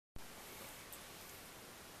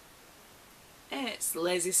It's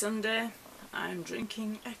Lazy Sunday. I'm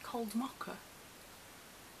drinking a cold mocha.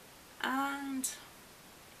 And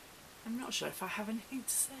I'm not sure if I have anything to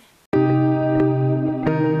say.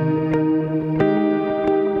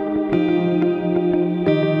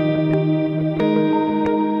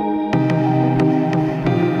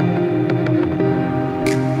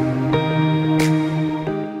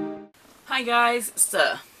 Hi guys,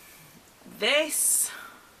 so this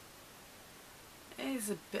is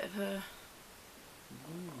a bit of a...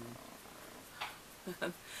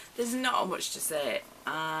 There's not much to say.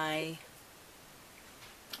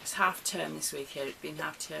 It's half term this week here. It's been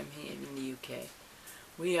half term here in the UK.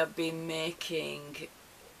 We have been making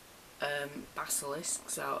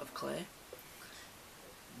basilisks out of clay.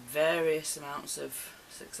 Various amounts of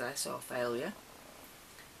success or failure.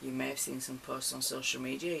 You may have seen some posts on social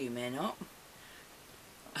media, you may not.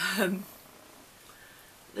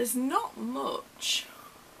 There's not much.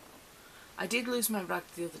 I did lose my rag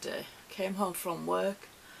the other day. Came home from work.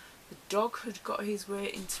 The dog had got his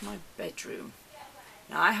way into my bedroom.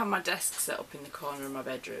 Now I have my desk set up in the corner of my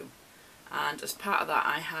bedroom, and as part of that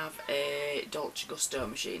I have a Dolce Gusto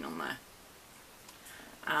machine on there.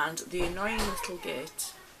 And the annoying little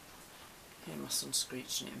git, here my son's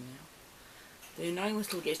screeching at me now. The annoying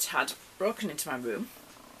little git had broken into my room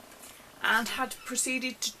and had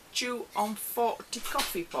proceeded to chew on 40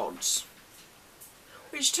 coffee pods,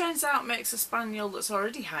 which turns out makes a spaniel that's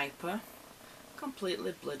already hyper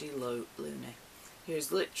completely bloody loony. He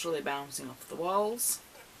was literally bouncing off the walls.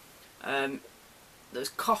 There was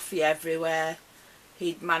coffee everywhere.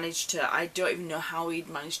 He'd managed to, I don't even know how he'd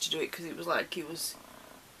managed to do it, because it was like he was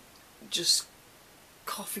just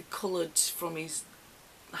coffee coloured from his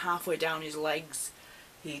halfway down his legs.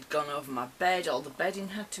 He'd gone over my bed, all the bedding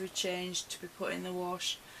had to be changed to be put in the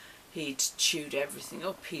wash. He'd chewed everything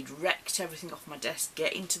up, he'd wrecked everything off my desk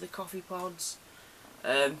getting to the coffee pods.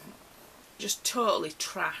 Just totally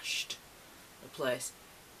trashed the place.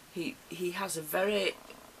 He has a very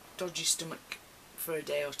dodgy stomach for a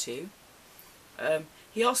day or two.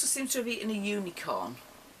 He also seems to have eaten a unicorn.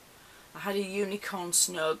 I had a unicorn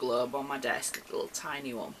snow globe on my desk, a little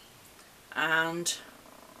tiny one, and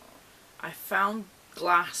I found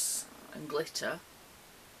glass and glitter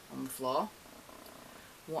on the floor.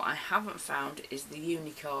 What I haven't found is the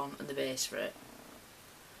unicorn and the base for it.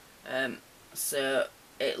 So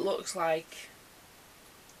it looks like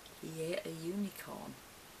he ate a unicorn.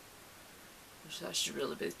 Which that should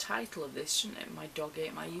really be the title of this, shouldn't it? My dog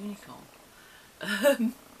ate my unicorn.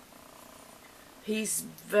 He's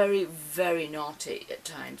very, very naughty at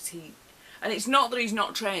times. And it's not that he's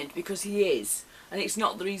not trained, because he is. And it's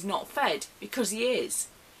not that he's not fed, because he is.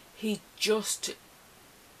 He just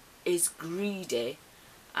is greedy,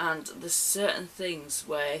 and there's certain things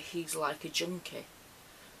where he's like a junkie.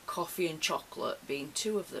 Coffee and chocolate being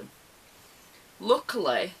two of them.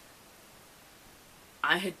 Luckily,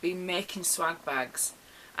 I had been making swag bags,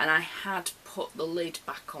 and I had put the lid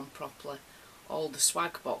back on properly, all the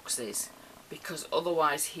swag boxes, because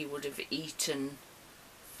otherwise he would have eaten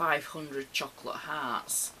 500 chocolate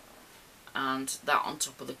hearts, and that on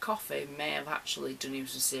top of the coffee may have actually done him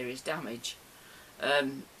some serious damage.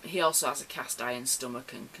 He also has a cast iron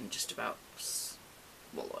stomach and can just about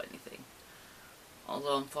swallow anything.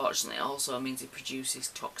 Although unfortunately it also means he produces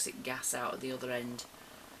toxic gas out of the other end,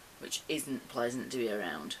 which isn't pleasant to be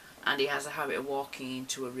around. And he has a habit of walking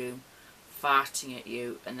into a room, farting at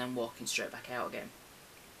you, and then walking straight back out again.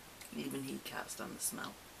 Even he can't stand the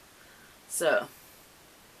smell. So,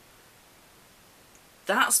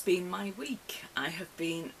 that's been my week. I have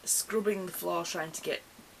been scrubbing the floor, trying to get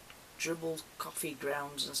dribbled coffee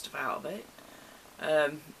grounds and stuff out of it.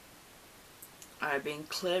 I've been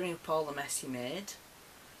clearing up all the mess he made.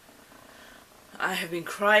 I have been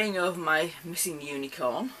crying over my missing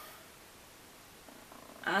unicorn.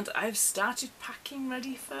 And I've started packing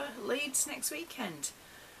ready for Leeds next weekend.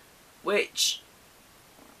 Which,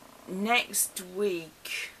 next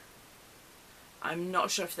week, I'm not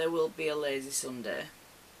sure if there will be a Lazy Sunday,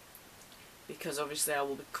 because obviously I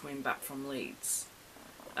will be coming back from Leeds.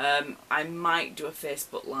 I might do a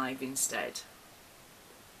Facebook Live instead.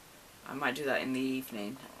 I might do that in the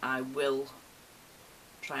evening. I will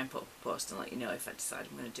try and put up a post and let you know if I decide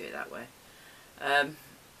I'm going to do it that way.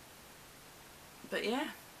 But yeah,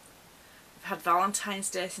 I've had Valentine's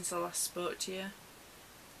Day since I last spoke to you.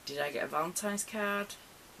 Did I get a Valentine's card?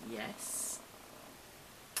 Yes.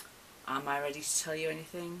 Am I ready to tell you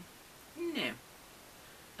anything? No.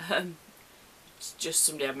 It's just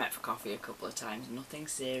somebody I've met for coffee a couple of times. Nothing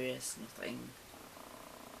serious, nothing.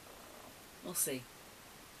 We'll see.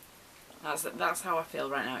 That's how I feel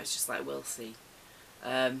right now. It's just like, we'll see.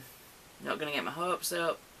 Not going to get my hopes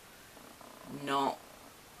up. Not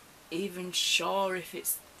even sure if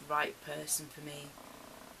it's the right person for me.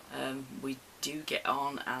 We do get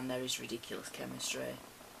on and there is ridiculous chemistry.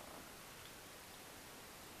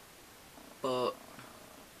 But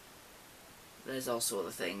there's also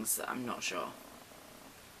other things that I'm not sure.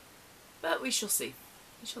 But we shall see.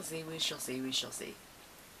 We shall see, we shall see, we shall see.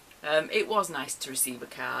 It was nice to receive a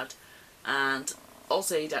card, and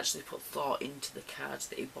also he'd actually put thought into the cards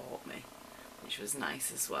that he bought me, which was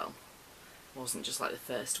nice as well. It wasn't just like the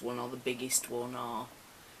first one or the biggest one, or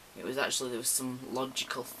it was actually, there was some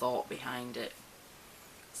logical thought behind it.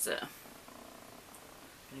 So, I'm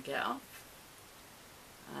going to get off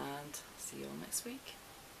and see you all next week.